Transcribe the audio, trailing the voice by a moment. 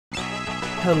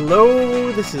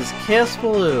Hello, this is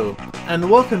Kaosubaloo, and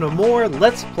welcome to more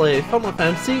Let's Play Final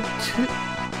Fantasy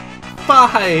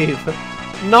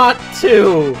 5, not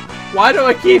 2. Why do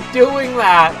I keep doing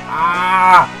that?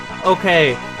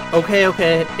 Okay,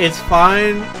 it's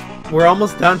fine. We're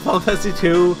almost done Final Fantasy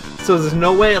 2, so there's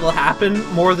no way it'll happen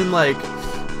more than like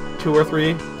 2 or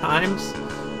 3 times.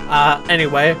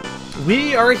 Anyway,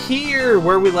 we are here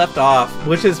where we left off,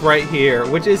 which is right here,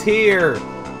 which is here.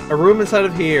 A room inside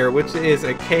of here, which is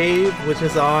a cave, which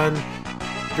is on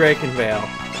Drakenvale.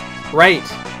 Right.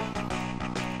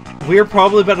 We're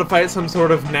probably about to fight some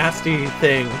sort of nasty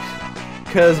thing,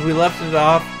 because we left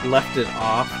off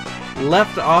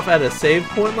at a save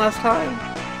point last time.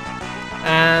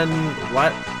 And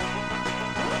what?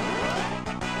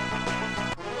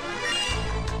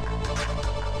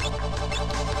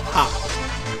 Ha.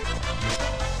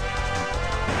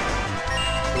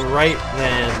 Right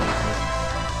then.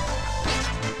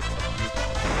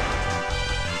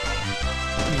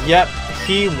 Yep,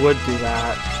 he would do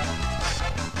that.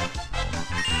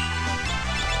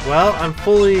 Well, I'm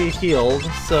fully healed,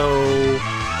 so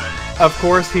of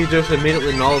course he just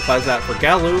immediately nullifies that for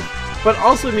Galuf, but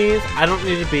also means I don't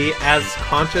need to be as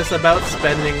conscious about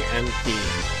spending MP.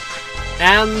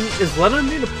 And is Lena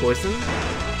immune to poison?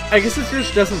 I guess it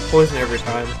just doesn't poison every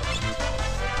time.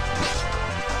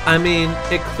 I mean,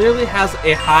 it clearly has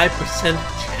a high %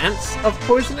 chance of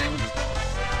poisoning,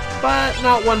 but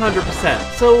not 100%,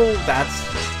 so that's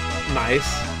nice,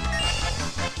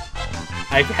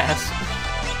 I guess.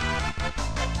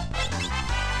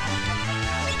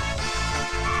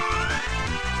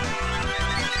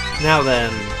 Now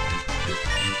then,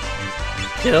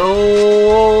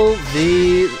 kill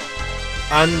the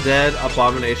undead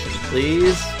abomination,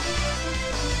 please.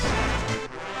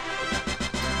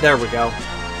 There we go.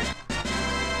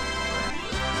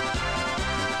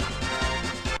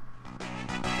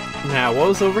 Now, what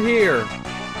was over here?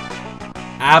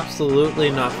 Absolutely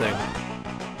nothing.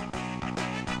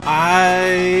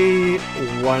 I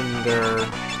wonder...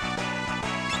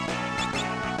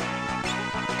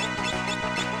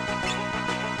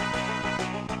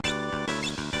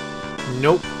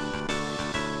 Nope.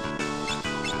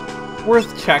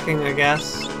 Worth checking, I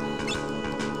guess.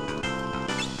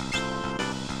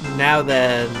 Now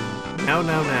then... Now.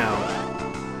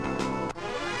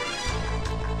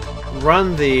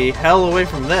 Run the hell away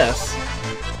from this.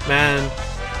 Man,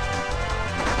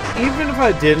 even if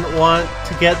I didn't want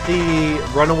to get the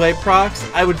runaway procs,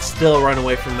 I would still run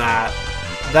away from that.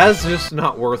 That's just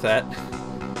not worth it.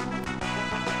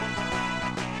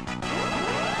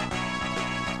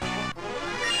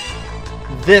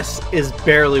 This is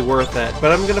barely worth it,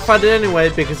 but I'm gonna fight it anyway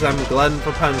because I'm glutton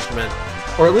for punishment.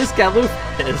 Or at least Galuf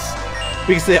is.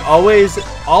 Because they always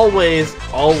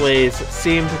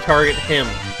seem to target him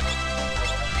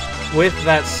with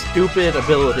that stupid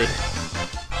ability.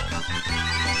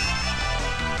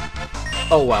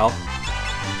 Oh well.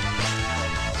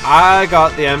 I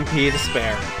got the MP to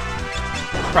spare.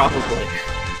 Probably.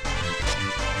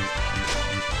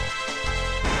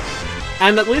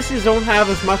 And at least these don't have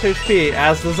as much HP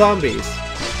as the zombies.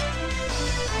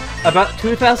 About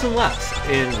 2,000 less,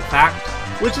 in fact.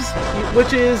 Which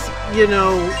is, you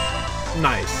know,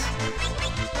 nice.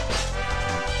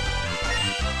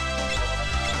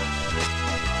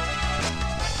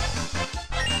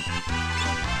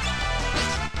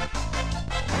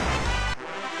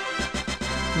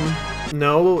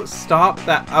 No, stop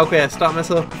that. Okay, I stopped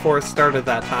myself before it started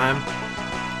that time.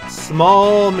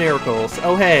 Small miracles.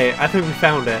 Oh hey, I think we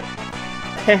found it.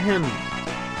 Ahem.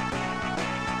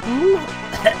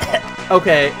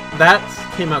 Okay, that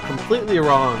came out completely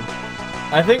wrong.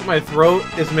 I think my throat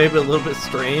is maybe a little bit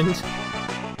strained.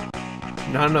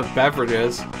 Not enough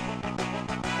beverages.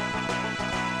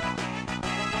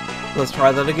 Let's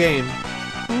try that again.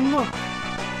 Look.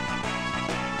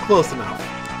 Close enough.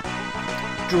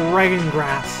 Dragon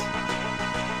grass.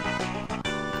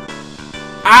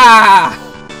 Ah!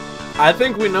 I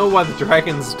think we know why the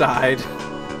dragons died.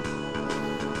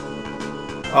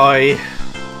 Oi.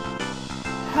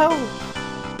 Help.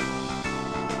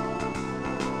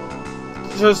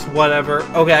 Just whatever.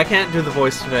 Okay, I can't do the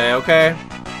voice today, okay?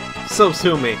 So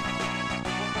sue me.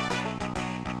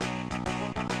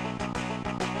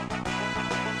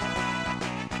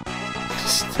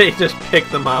 They just pick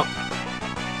them up.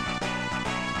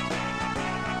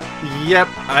 Yep,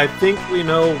 I think we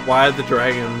know why the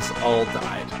dragons all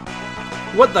died.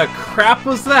 What the crap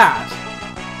was that?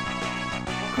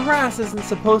 Grass isn't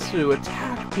supposed to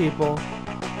attack people.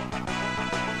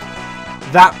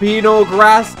 That be no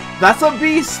grass, that's a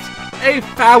beast! A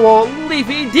foul,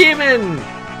 leafy demon!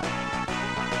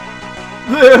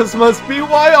 This must be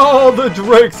why all the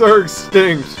drakes are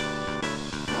extinct!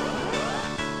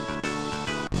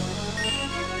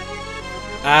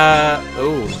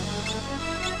 Oh.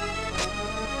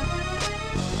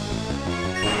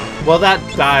 Well, that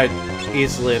died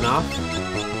easily enough.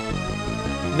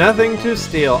 Nothing to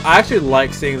steal. I actually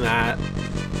like seeing that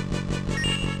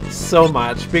so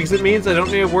much, because it means I don't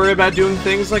need to worry about doing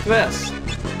things like this.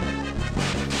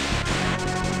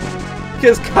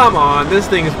 Because, come on, this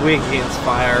thing is weak against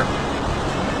fire.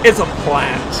 It's a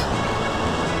plant.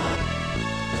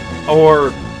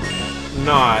 Or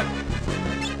not.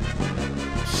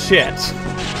 Shit.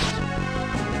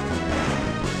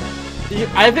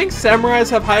 I think samurais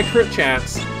have high crit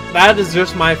chance. That is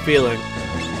just my feeling.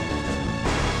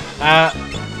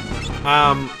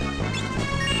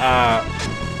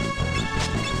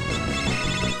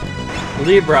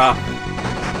 Libra.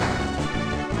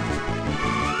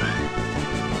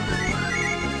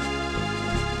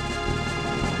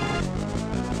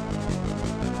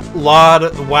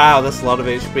 Wow, that's a lot of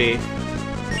HP.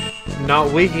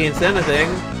 Not weak against anything.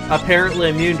 Apparently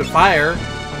immune to fire.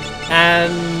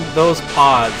 And those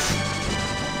pods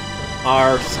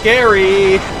are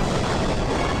scary.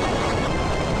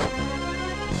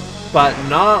 But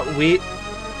not wait,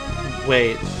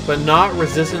 but not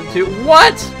resistant to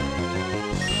what?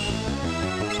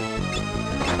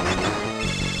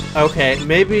 Okay,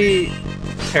 maybe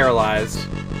paralyzed.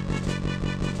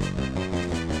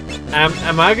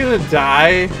 Am I gonna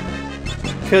die?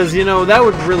 Cause you know, that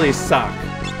would really suck.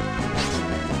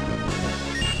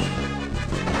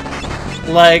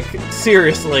 Like,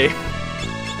 seriously.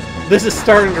 This is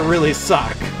starting to really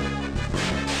suck.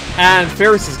 And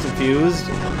Ferris is confused.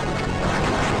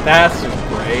 That's just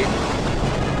great.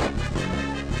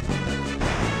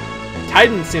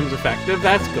 Titan seems effective,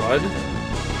 that's good.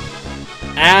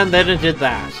 And then it did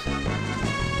that.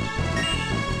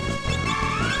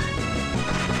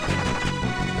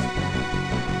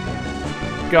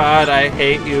 God, I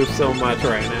hate you so much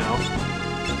right now.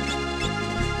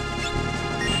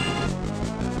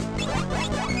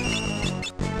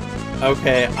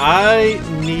 Okay, I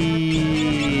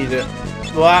need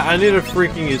to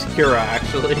freaking use Cura,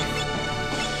 actually.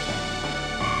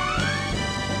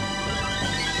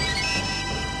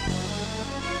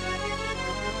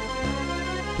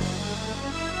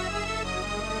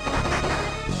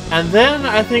 And then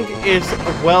I think it's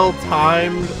well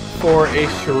timed for a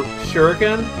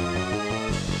shuriken.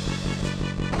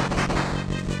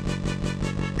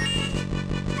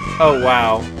 Oh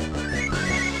wow.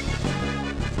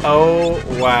 Oh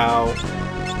wow.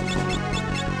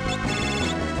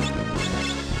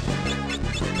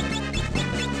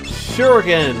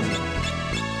 Shuriken!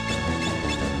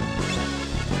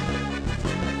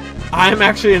 I'm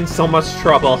actually in so much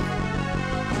trouble.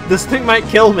 This thing might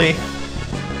kill me.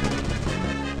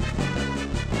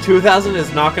 2000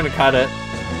 is not gonna cut it.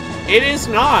 It is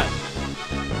not!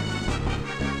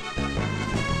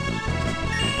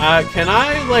 Can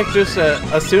I, like, just,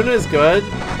 Asuna is good?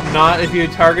 Not if you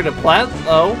target a plant,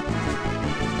 though.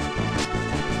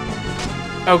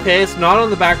 Okay, it's not on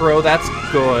the back row, that's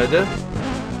good.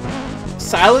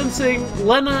 Silencing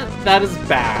Lena, that is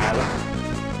bad.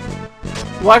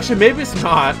 Well, actually, maybe it's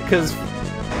not, because,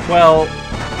 well...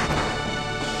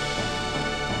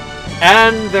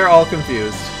 And they're all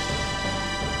confused.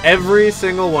 Every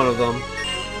single one of them.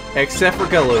 Except for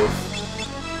Galuf.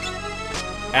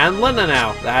 And Lena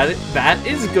now. That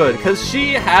is good, because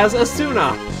she has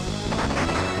Asuna.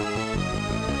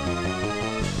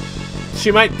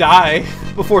 She might die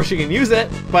before she can use it,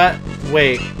 but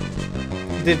wait.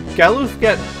 Did Galuf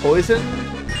get poisoned?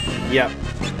 Yep.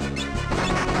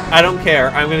 I don't care.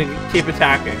 I'm gonna keep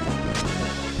attacking.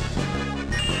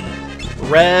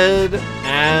 Red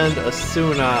and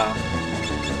Asuna.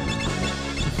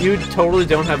 You totally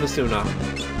don't have Asuna.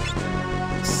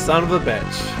 Son of a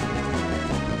bitch.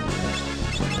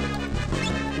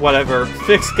 Whatever.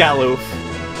 Fix Galuf.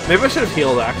 Maybe I should have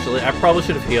healed, actually. I probably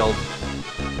should have healed.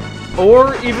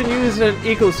 Or even used an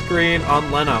eco screen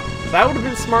on Lena. That would have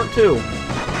been smart, too.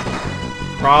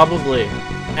 Probably.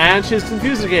 And she's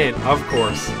confused again, of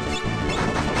course.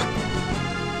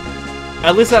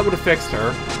 At least that would have fixed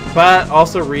her. But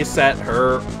also reset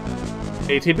her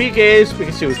ATB gauge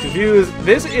because she was confused.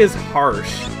 This is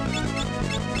harsh.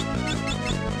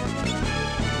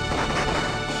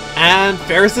 And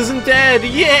Ferris isn't dead!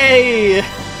 Yay!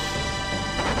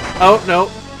 Oh, no.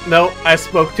 No, I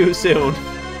spoke too soon.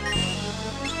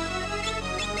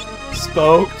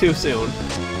 Spoke too soon.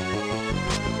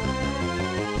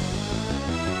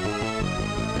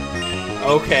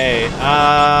 Okay,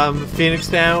 Phoenix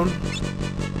down.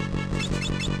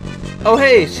 Oh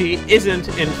hey, she isn't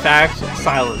in fact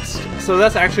silenced. So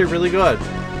that's actually really good.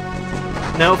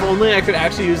 Now if only I could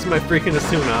actually use my freaking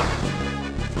Asuna.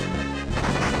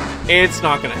 It's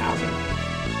not gonna happen.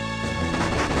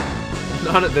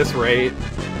 Not at this rate.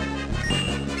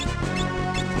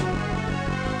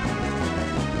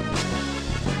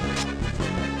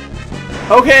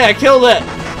 Okay, I killed it!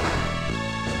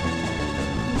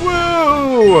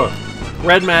 Woo!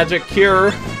 Red magic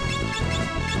cure.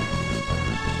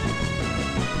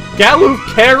 Galuf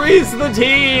carries the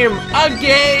team!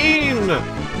 Again!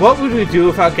 What would we do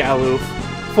without Galuf?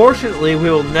 Fortunately, we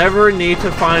will never need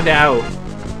to find out.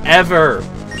 Ever.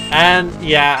 And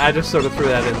yeah, I just sort of threw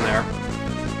that in there.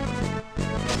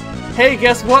 Hey,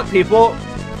 guess what, people?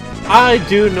 I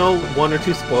do know 1 or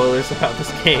 2 spoilers about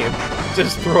this game.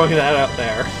 Just throwing that out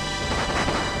there.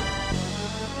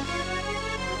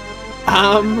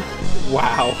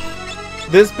 Wow.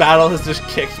 This battle has just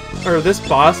kicked, or this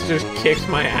boss just kicked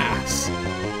my ass.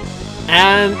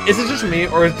 And is it just me,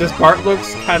 or does Bart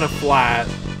looks kind of flat?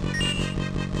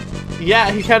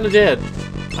 Yeah, he kind of did.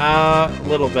 A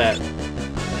little bit.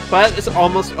 But it's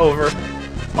almost over.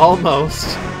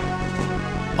 Almost.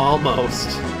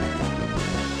 Almost.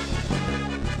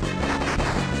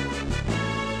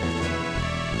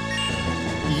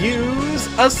 Use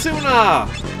Asuna!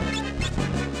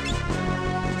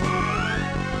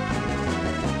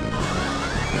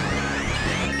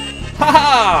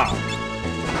 Haha!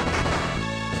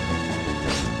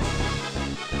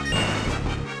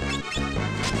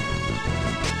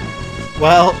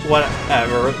 Well,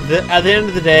 whatever. At the end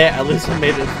of the day, at least I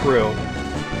made it through.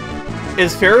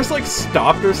 Is Ferris, like,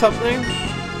 stopped or something?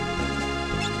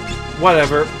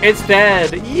 Whatever. It's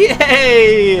dead!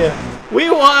 Yay!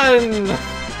 We won!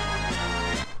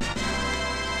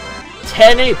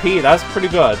 10 AP, that's pretty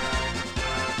good.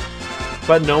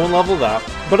 But no one leveled up.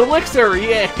 But Elixir,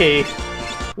 yay!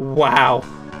 Wow.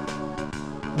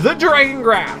 The Dragon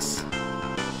Grass!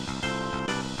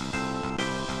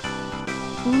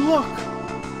 Look!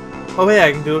 Oh yeah,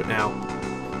 I can do it now.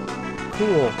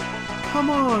 Cool. Come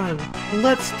on!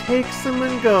 Let's take some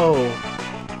and go!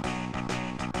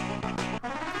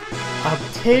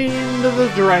 Obtained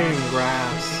the Dragon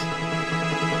Grass.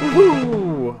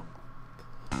 Woohoo!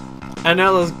 And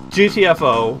now let's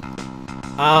GTFO.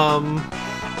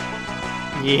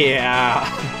 Yeah.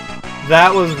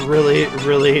 That was really,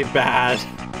 really bad.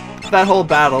 That whole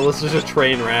battle was just a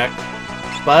train wreck.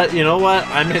 But you know what?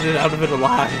 I made it out of it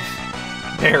alive.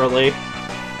 Barely.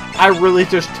 I really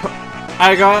just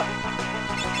I got...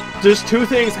 Just 2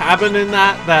 things happened in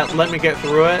that let me get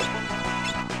through it.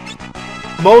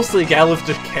 Mostly Galuf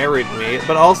just carried me,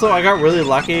 but also I got really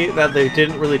lucky that they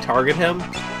didn't really target him,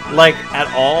 like,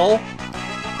 at all.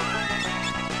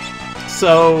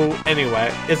 So,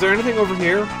 anyway, is there anything over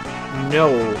here? No.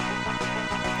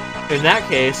 In that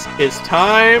case, it's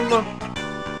time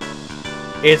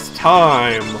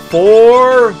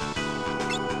for...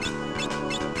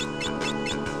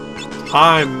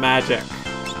 Time magic.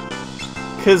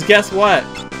 Because guess what?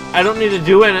 I don't need to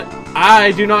do it.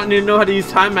 I do not need to know how to use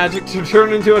time magic to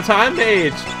turn into a time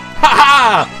mage.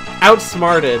 Haha!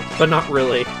 Outsmarted, but not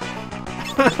really.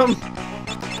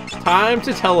 Time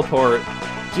to teleport.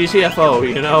 GTFO,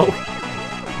 you know?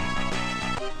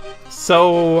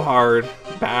 So hard.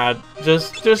 Bad.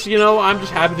 Just, you know, I'm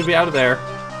just happy to be out of there.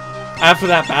 After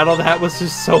that battle, that was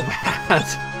just so bad.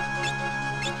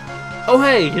 Oh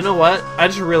hey, you know what? I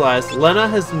just realized Lena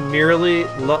has nearly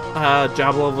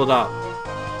job leveled up.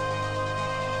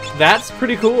 That's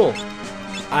pretty cool.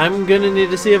 I'm gonna need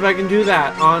to see if I can do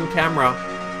that on camera.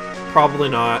 Probably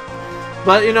not.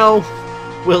 But, you know,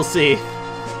 we'll see.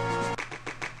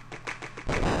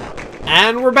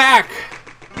 And we're back!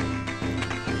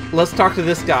 Let's talk to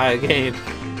this guy again.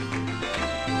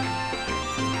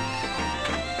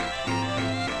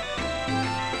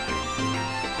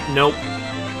 Nope.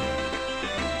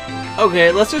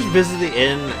 Okay, let's just visit the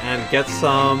inn and get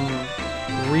some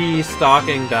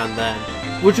restocking done then.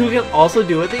 Which we can also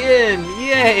do at the inn!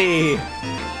 Yay!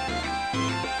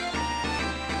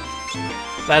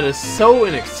 That is so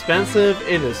inexpensive,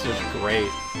 it is just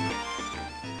great.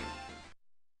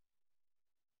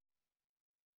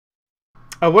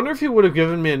 I wonder if he would have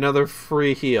given me another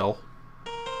free heal.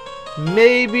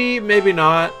 Maybe, maybe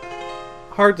not.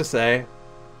 Hard to say.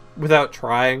 Without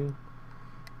trying.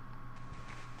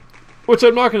 Which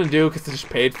I'm not going to do because I just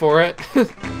paid for it.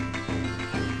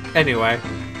 Anyway.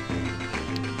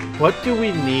 What do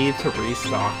we need to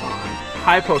restock on?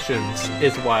 High potions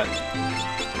is what?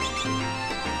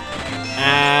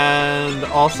 And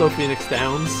also Phoenix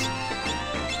Downs.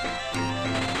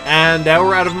 And now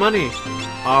we're out of money.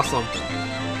 Awesome.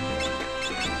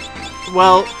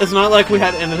 Well, it's not like we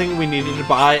had anything we needed to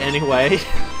buy anyway.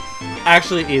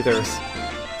 Actually, ethers.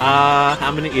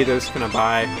 How many ethers can I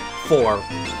buy? 4.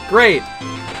 Great!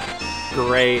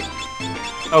 Great.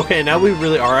 Okay, now we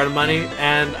really are out of money,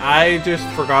 and I just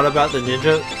forgot about the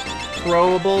ninja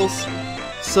throwables.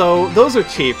 So, those are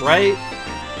cheap, right?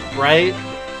 Right?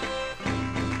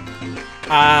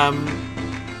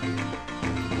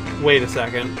 Wait a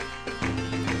second.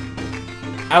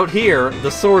 Out here,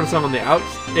 the sword is on the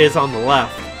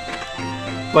left.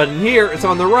 But in here, it's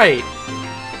on the right.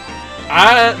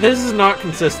 This is not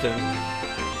consistent.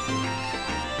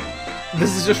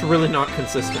 This is just really not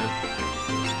consistent.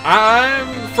 I'm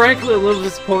frankly a little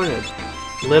disappointed.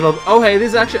 Oh hey,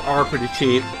 these actually are pretty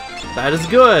cheap. That is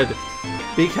good.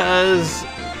 Because,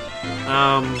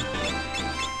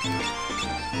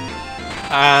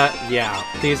 yeah,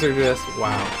 these are just,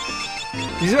 wow.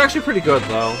 These are actually pretty good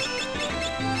though.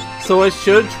 So I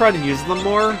should try to use them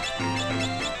more.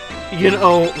 You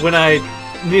know, when I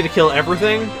need to kill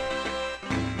everything.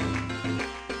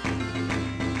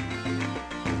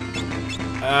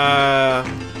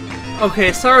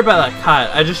 Okay, sorry about that cut.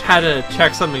 I just had to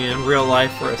check something in real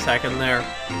life for a second there.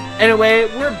 Anyway,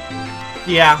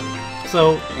 yeah.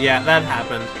 So, yeah, that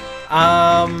happened.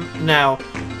 Now,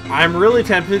 I'm really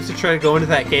tempted to try to go into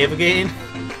that cave again.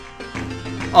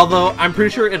 Although, I'm pretty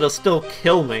sure it'll still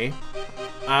kill me.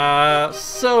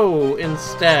 So,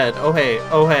 instead... Oh hey,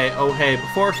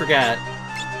 before I forget...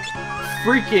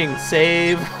 Freaking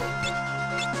save!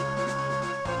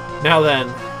 Now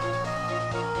then...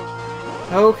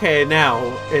 Okay, now,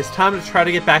 it's time to try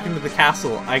to get back into the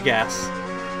castle, I guess.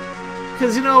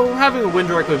 Because, you know, having a wind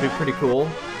direct would be pretty cool.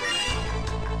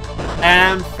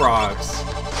 And frogs.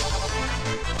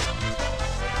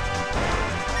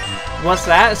 What's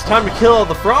that? It's time to kill all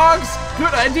the frogs?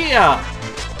 Good idea!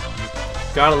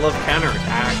 Gotta love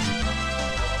counterattack.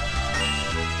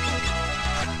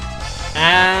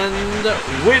 And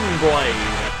Wind Blade.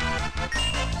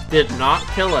 Did not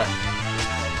kill it.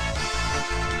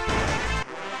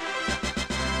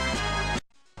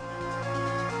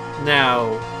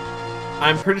 Now,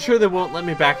 I'm pretty sure they won't let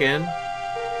me back in.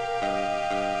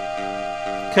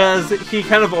 Because he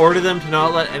kind of ordered them to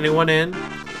not let anyone in,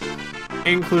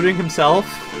 including himself.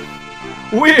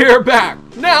 We're back!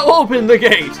 Now open the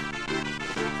gate!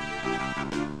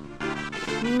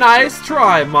 Nice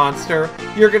try, monster.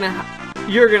 You're gonna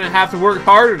have to work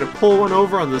harder to pull one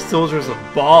over on the soldiers of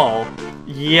Baal.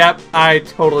 Yep, I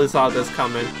totally saw this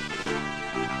coming.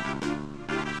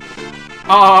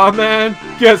 Aw, man,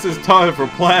 guess it's time for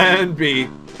Plan B.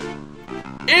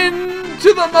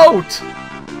 Into the moat!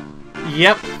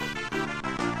 Yep.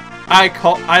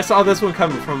 I saw this one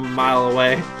coming from a mile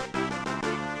away.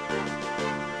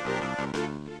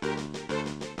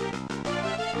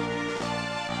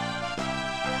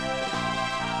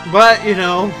 But, you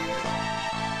know,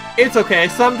 it's okay.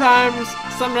 Sometimes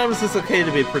it's okay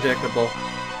to be predictable.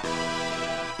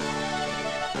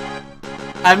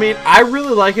 I mean, I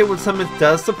really like it when something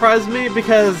does surprise me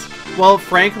because, well,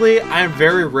 frankly, I'm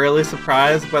very rarely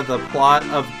surprised by the plot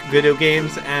of video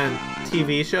games and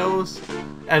TV shows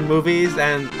and movies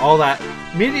and all that.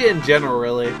 Media in general,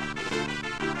 really.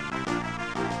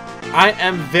 I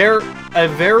am a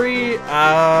very,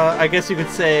 I guess you could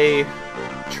say,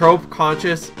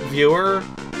 trope-conscious viewer.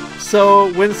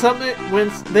 So when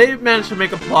they manage to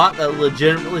make a plot that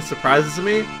legitimately surprises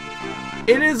me,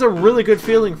 it is a really good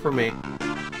feeling for me.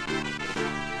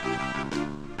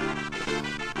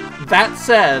 That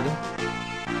said,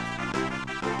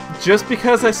 just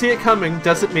because I see it coming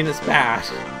doesn't mean it's bad.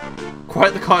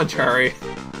 Quite the contrary.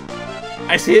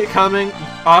 I see it coming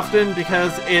often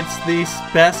because it's the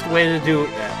best way to do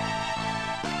it.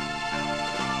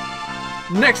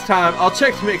 Next time, I'll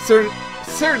check to make certain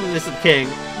it's the king,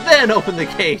 then open the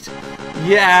gate.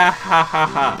 Yeah, ha ha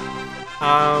ha.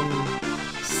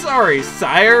 Sorry,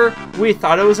 sire. We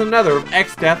thought it was another of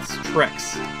X-Death's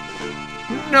tricks.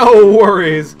 No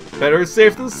worries. Better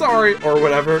safe than sorry, or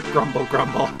whatever. Grumble,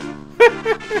 grumble.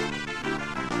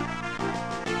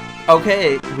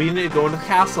 Okay, we need to go into the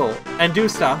castle and do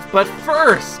stuff, but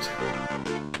first...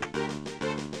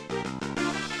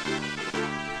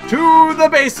 to the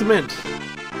basement!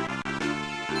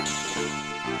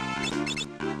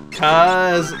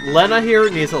 Cause Lena here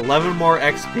needs 11 more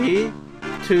XP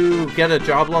to get a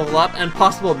job level up and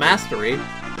possible mastery,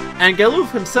 and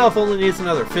Galuf himself only needs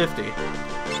another 50.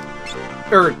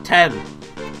 Or 10,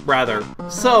 rather.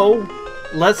 So,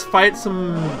 let's fight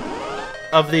some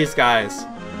of these guys.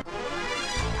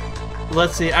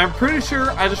 Let's see, I'm pretty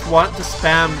sure I just want to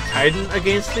spam Titan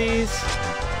against these.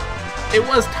 It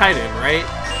was Titan, right?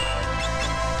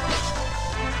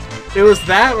 It was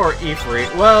that or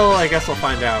Ifrit. Well, I guess I'll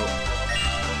find out.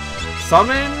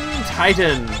 Summon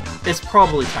Titan. It's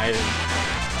probably Titan.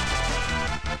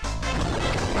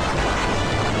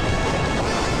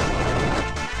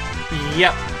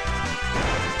 Yep.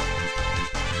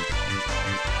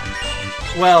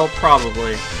 Well,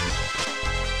 probably.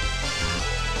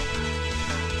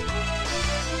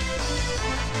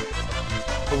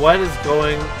 What is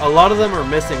going... A lot of them are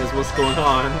missing is what's going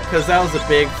on, because that was a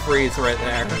big freeze right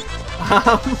there.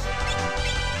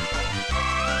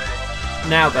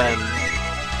 Now then.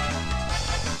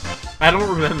 I don't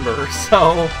remember,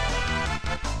 so...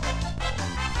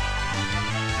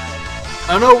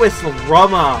 Oh no, it's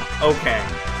Rama! Okay.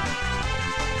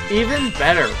 Even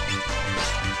better.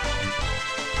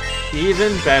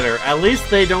 Even better. At least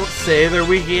they don't say they're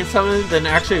weak against something, then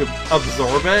actually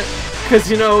absorb it. Because,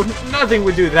 you know, nothing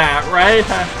would do that, right?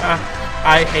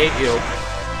 I hate you.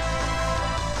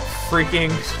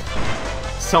 Freaking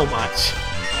so much.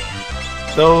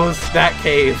 That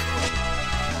cave.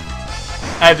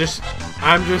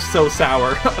 I'm just so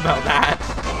sour about that.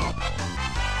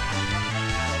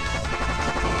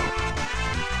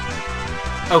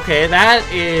 Okay, that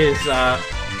is,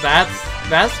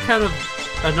 that's kind of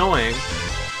annoying,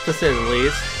 to say the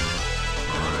least.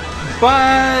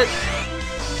 But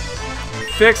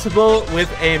fixable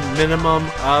with a minimum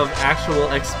of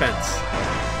actual expense.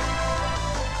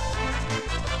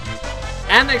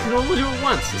 And I can only do it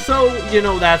once, so, you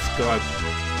know, that's good.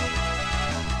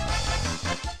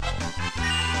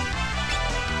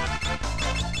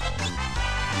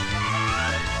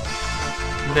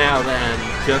 Now then,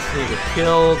 just need to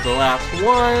kill the last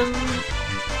one.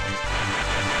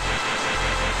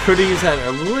 Could've used that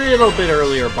a little bit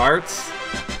earlier, Bart's.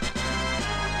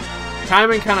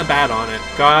 Timing kinda bad on it,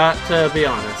 got to be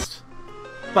honest.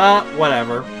 But,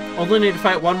 whatever. Only need to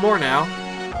fight one more now.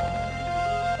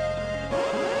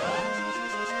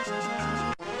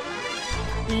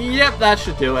 Yep, that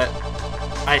should do it.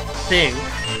 I think.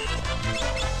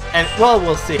 And, well,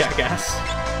 we'll see, I guess.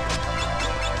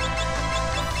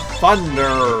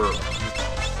 Thunder.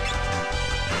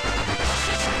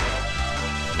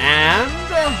 And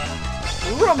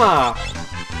Rama.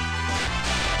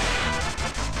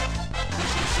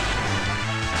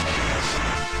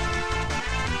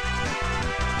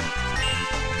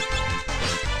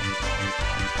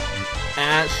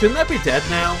 And shouldn't that be dead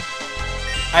now?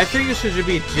 I think it should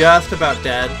be just about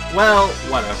dead. Well,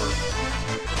 whatever.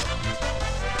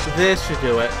 This should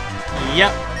do it.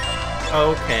 Yep.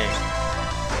 Okay.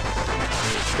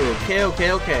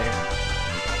 Okay.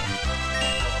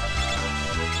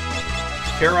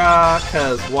 Kira,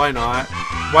 cause why not?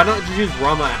 Why not just use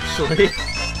Rama, actually?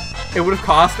 It would have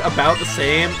cost about the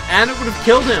same, and it would have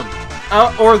killed him!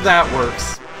 Or that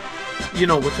works. You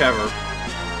know, whichever.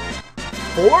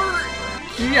 Or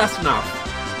just enough.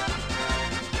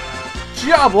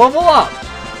 Job level up!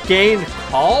 Gain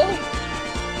call?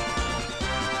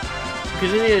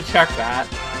 Gonna need to check that.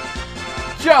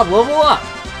 Job level up!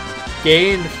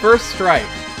 Gained first strike.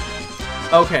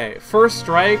 Okay, first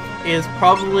strike is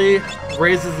probably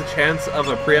raises the chance of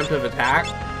a preemptive attack.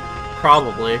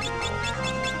 Probably.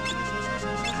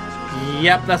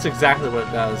 Yep, that's exactly what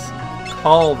it does.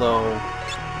 Call, though.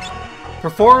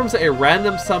 Performs a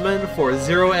random summon for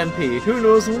 0 NP. Who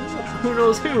knows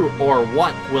who or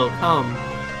what will come.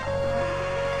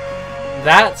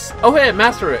 That's... Oh, hey, it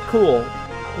mastered it. Cool.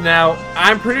 Now,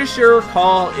 I'm pretty sure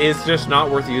Call is just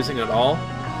not worth using at all.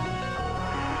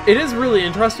 It is really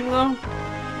interesting, though,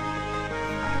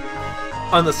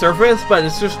 on the surface, but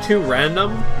it's just too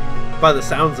random, by the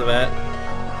sounds of it,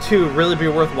 to really be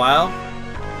worthwhile.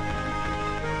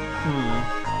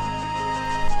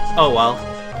 Oh well.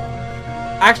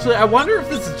 Actually, I wonder if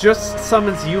this is just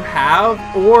summons you have,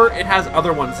 or it has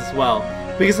other ones as well.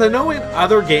 Because I know in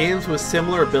other games with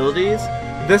similar abilities,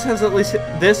 this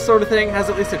sort of thing has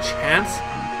at least a chance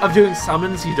of doing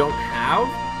summons you don't have.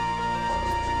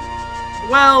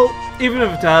 Well, even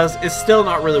if it does, it's still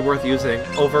not really worth using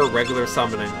over regular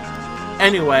summoning.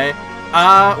 Anyway,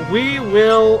 we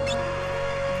will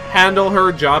handle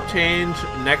her job change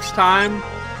next time,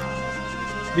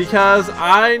 because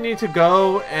I need to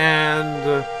go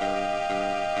and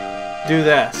do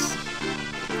this,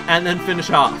 and then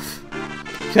finish off,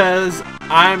 because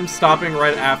I'm stopping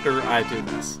right after I do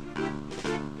this.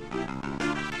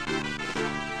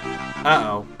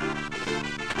 Uh-oh.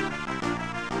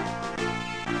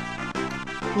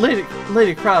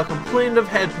 Lady Crow complained of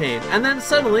head pain, and then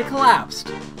suddenly collapsed.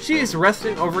 She is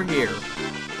resting over here.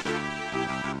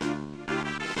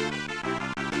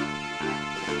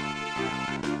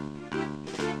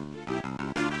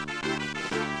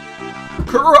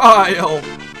 Cryle!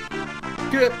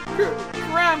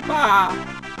 Grandpa!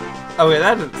 Okay,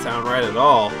 that didn't sound right at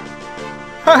all.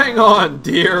 Hang on,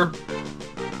 dear.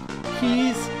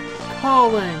 He's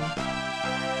calling.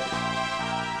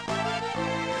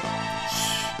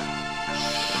 Shh.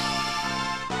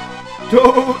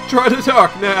 Don't try to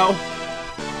talk now.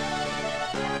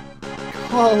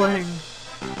 Calling.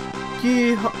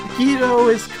 Guido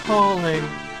is calling.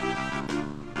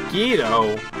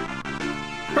 Guido?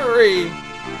 Hurry!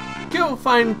 Go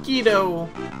find Guido,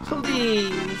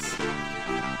 please!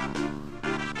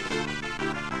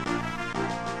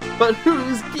 But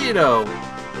who's Guido?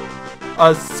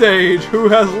 A sage who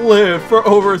has lived for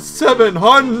over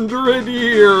 700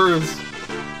 years!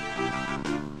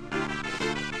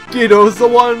 Guido's the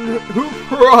one who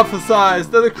prophesied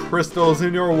that the crystals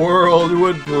in your world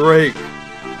would break.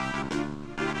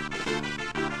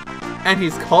 And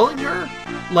he's calling her?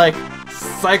 Like,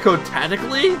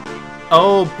 psychotatically?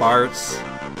 Oh, Barts.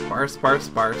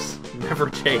 Barts. Never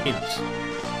change.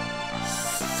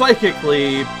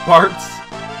 Psychically, Barts.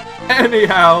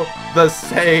 Anyhow, the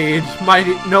sage might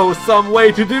know some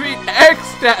way to defeat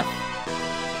X-Death!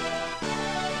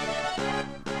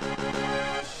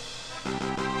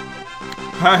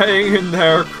 Hang in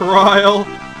there, Kryl.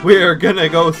 We're gonna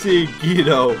go see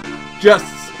Guido.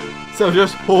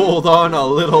 Just hold on a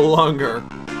little longer.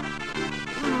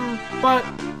 But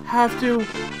have to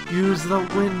use the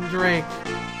Windrake.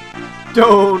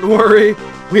 Don't worry,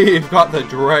 we've got the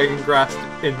Dragon Grass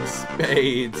in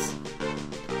spades.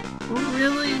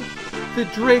 Really? The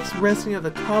Drake's resting at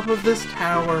the top of this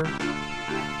tower.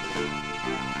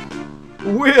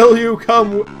 Will you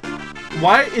come?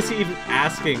 Why is he even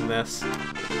asking this?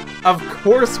 Of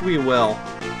course we will.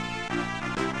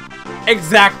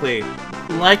 Exactly.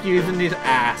 Like you even need to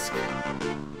ask.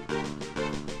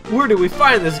 Where do we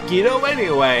find this Guido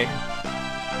anyway?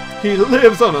 He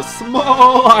lives on a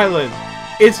small island.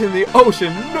 It's in the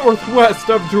ocean northwest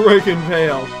of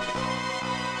Drakenvale.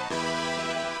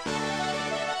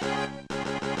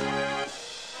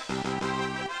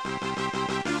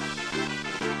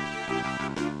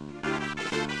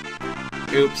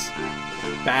 Oops.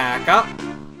 Back up.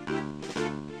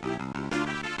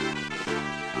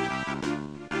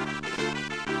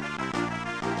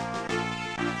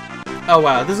 Oh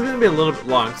wow, this is gonna be a little bit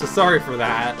long, so sorry for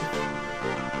that.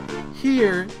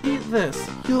 Here, eat this.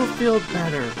 You'll feel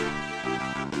better.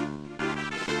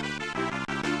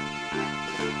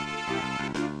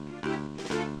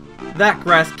 That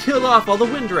grass killed off all the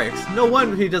Windrakes. No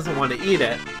wonder he doesn't want to eat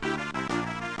it.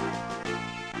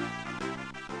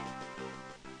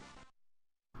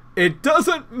 It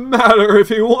doesn't matter if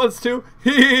he wants to,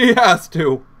 he has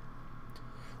to.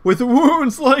 With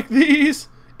wounds like these,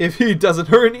 if he doesn't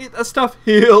hurry and eat that stuff,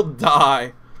 he'll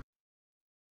die.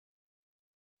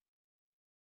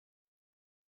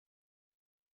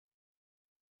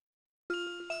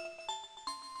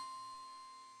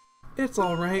 It's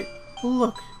alright.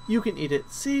 Look, you can eat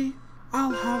it. See?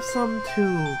 I'll have some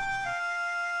too.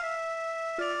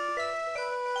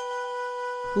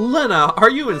 Lena, are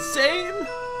you insane?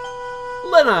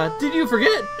 Lena, did you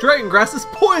forget? Dragon grass is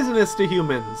poisonous to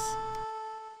humans.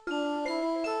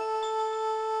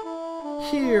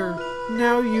 Here,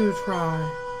 now you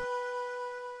try.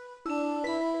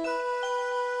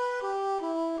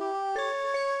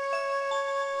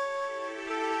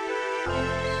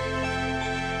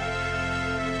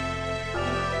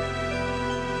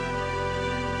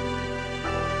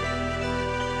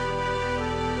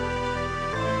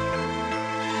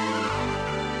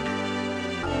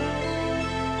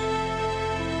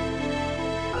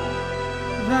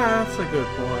 That's a good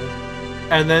boy.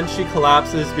 And then she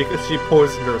collapses because she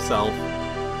poisoned herself.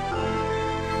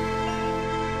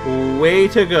 Way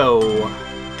to go.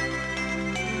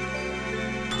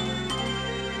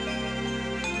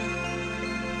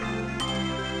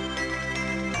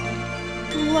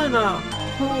 Lena,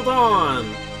 hold on.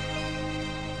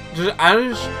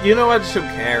 You know, I just don't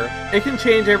care. It can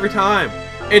change every time.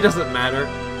 It doesn't matter.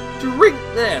 Drink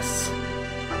this.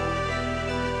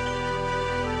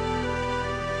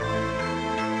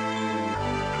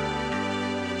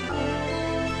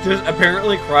 Just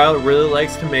apparently Kryl really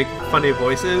likes to make funny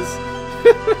voices.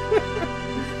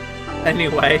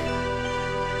 Anyway.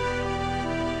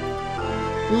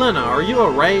 Lena, are you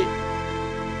alright?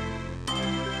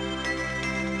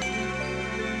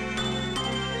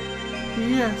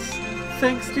 Yes,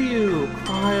 thanks to you,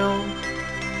 Kryl.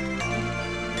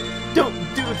 Don't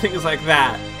do things like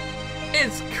that.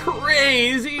 It's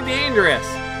crazy dangerous.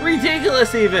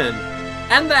 Ridiculous even.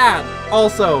 And that,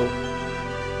 also.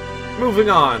 Moving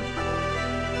on.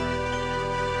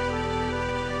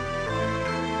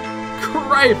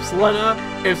 Cripes, Lena!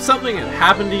 if something had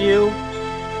happened to you,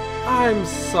 I'm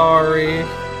sorry.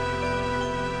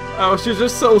 Oh, she's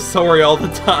just so sorry all the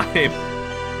time.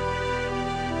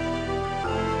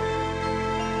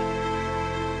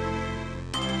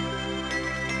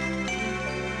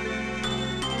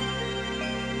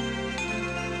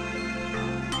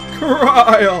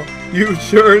 Kyle, you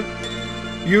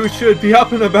should be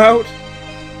up and about.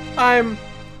 I'm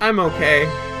okay.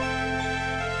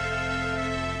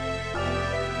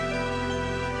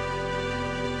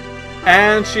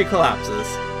 And she collapses.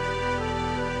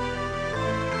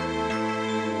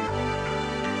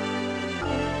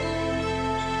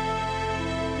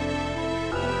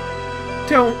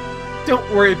 Don't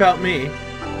worry about me.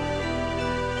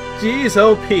 Jeez,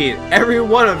 oh Pete, every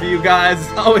one of you guys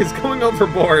is always going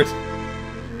overboard.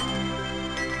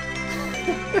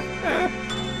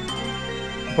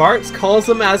 Bart calls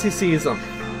them as he sees them.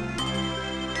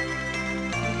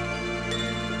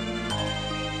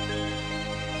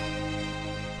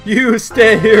 You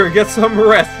stay here and get some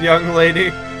rest, young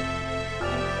lady.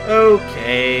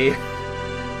 Okay.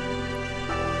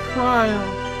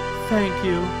 Kyle, thank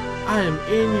you. I am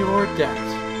in your debt.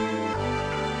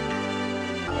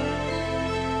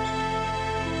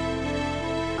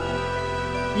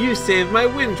 You saved my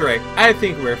windbreak. I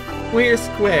think we're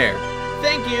square.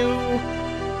 Thank you.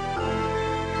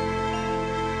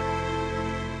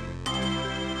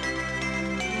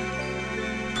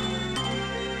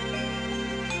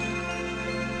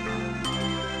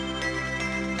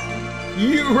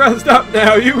 You rest up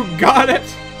now. You got it.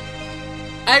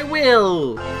 I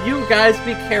will. You guys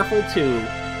be careful too.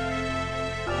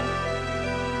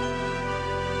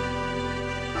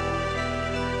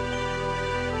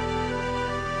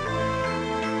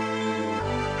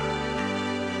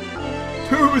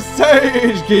 To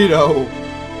Sage, Guido!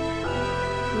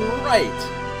 Right.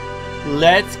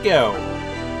 Let's go.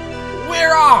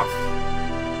 We're off!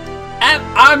 And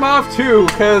I'm off too,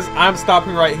 because I'm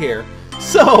stopping right here.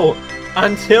 So,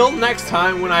 until next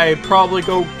time when I probably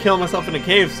go kill myself in a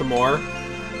cave some more,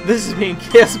 this has been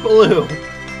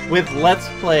Kaosubaloo with Let's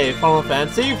Play Final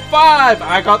Fantasy V!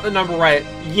 I got the number right.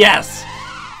 Yes!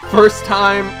 First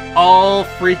time all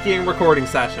freaking recording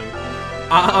session.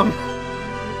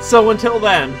 So until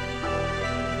then,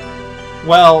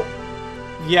 well,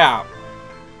 yeah,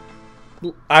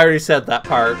 I already said that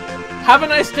part. Have a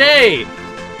nice day!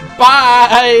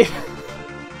 Bye!